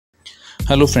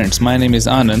Hello friends, my name is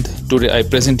Anand. Today I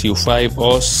present you 5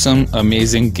 awesome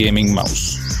amazing gaming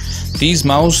mouse. These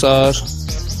mouse are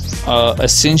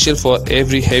essential for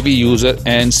every heavy user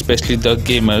and especially the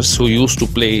gamers who used to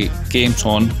play games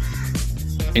on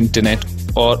internet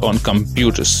or on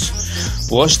computers.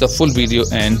 Watch the full video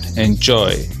and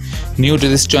enjoy. New to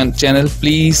this channel,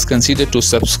 please consider to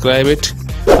subscribe it.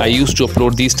 I used to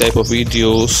upload these type of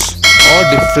videos or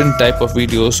different type of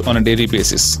videos on a daily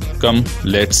basis. Come,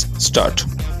 let's start.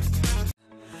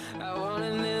 I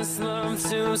wanted this love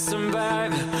to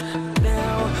survive.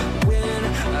 Now when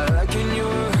I look in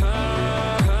your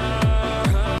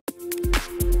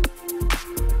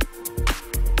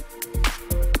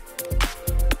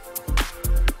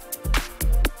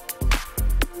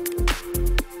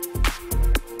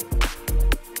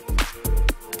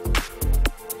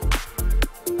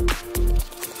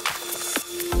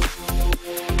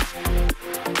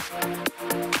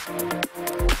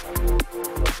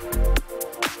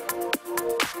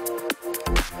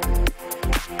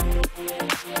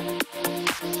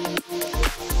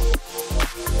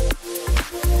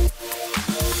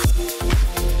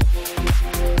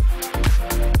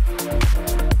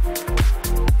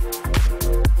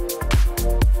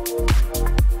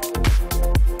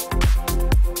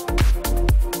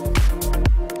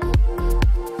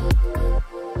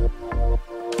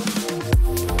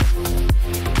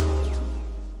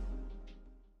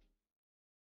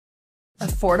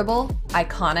affordable,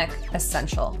 iconic,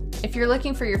 essential. If you're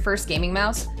looking for your first gaming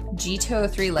mouse,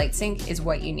 G203 LightSync is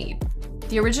what you need.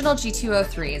 The original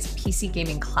G203 is a PC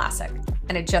gaming classic,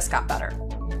 and it just got better.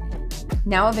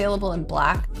 Now available in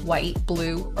black, white,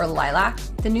 blue, or lilac,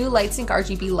 the new LightSync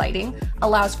RGB lighting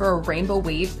allows for a rainbow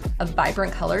wave of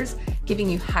vibrant colors, giving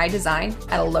you high design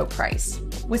at a low price.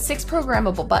 With 6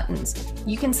 programmable buttons,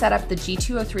 you can set up the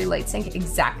G203 LightSync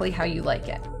exactly how you like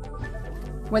it.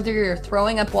 Whether you're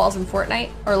throwing up walls in Fortnite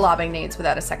or lobbing nades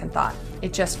without a second thought,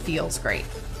 it just feels great.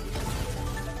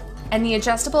 And the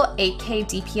adjustable 8K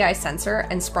DPI sensor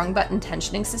and sprung button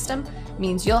tensioning system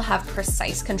means you'll have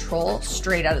precise control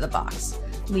straight out of the box,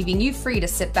 leaving you free to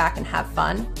sit back and have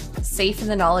fun, safe in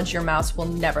the knowledge your mouse will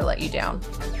never let you down.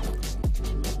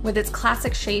 With its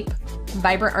classic shape,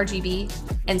 vibrant RGB,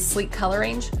 and sleek color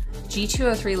range,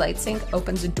 G203 LightSync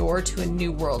opens a door to a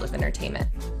new world of entertainment.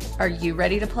 Are you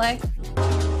ready to play?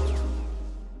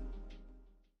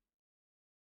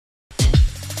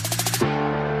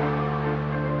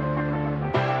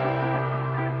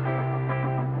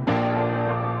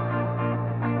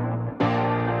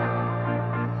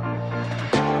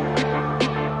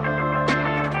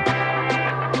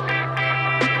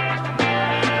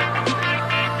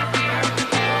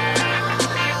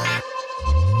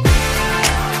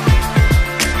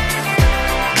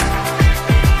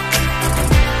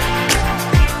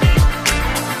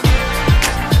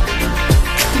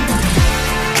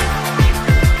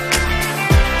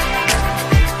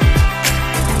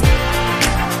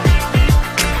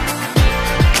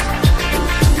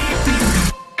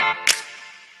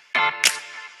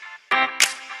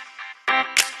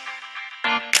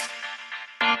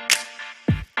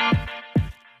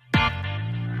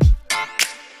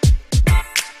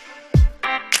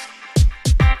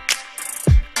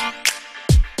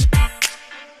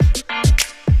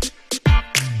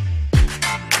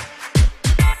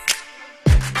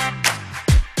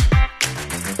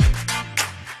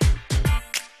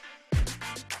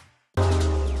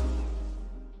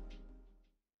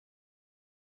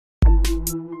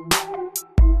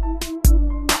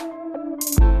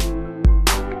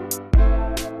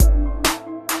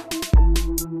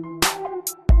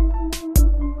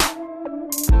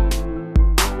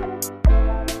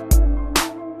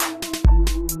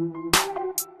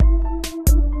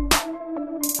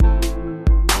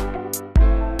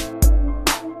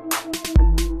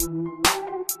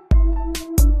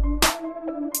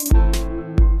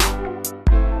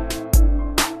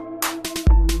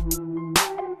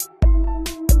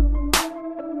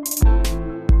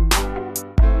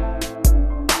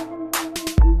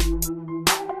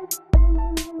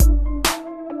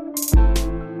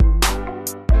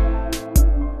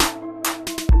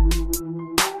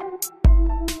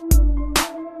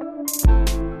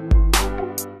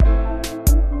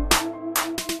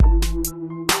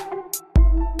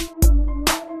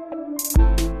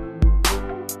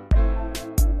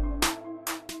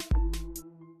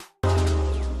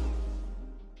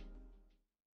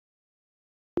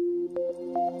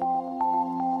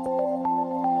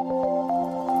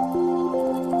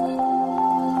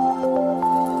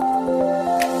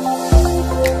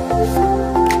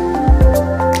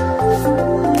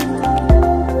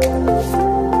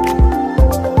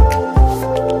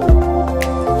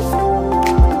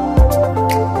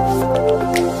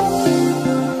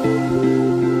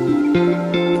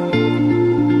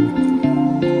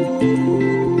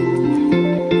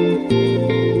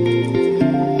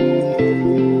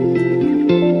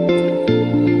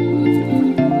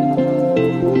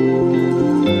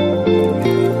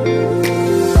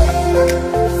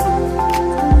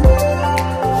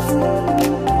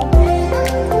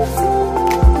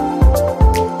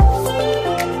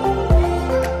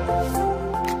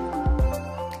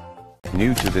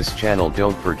 New to this channel,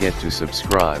 don't forget to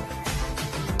subscribe.